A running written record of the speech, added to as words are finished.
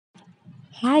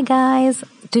Hi guys,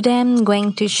 today I'm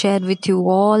going to share with you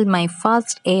all my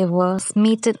first ever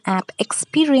smytten app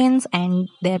experience and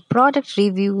their product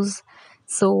reviews.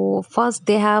 So first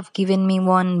they have given me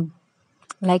one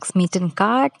like smytten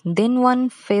card, then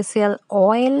one facial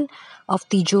oil of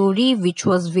Tijori which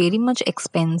was very much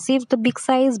expensive, the big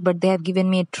size, but they have given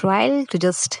me a trial to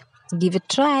just give it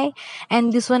try.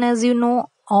 And this one, as you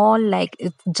know, all like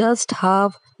it just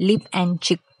have lip and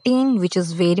cheek tint, which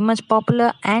is very much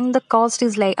popular, and the cost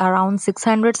is like around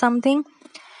 600 something.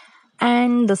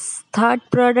 And the third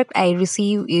product I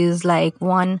receive is like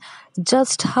one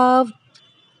just have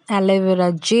aloe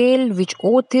vera gel, which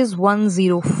oath is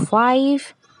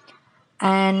 105,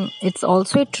 and it's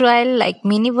also a trial like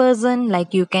mini version,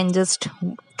 like you can just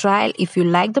trial. If you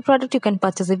like the product, you can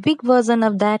purchase a big version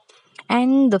of that.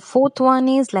 And the fourth one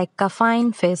is like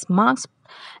caffeine face mask,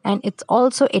 and it's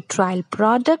also a trial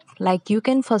product, like you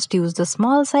can first use the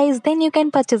small size, then you can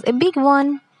purchase a big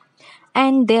one.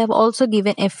 And they have also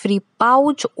given a free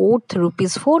pouch, oath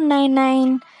rupees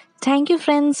 499. Thank you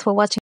friends for watching.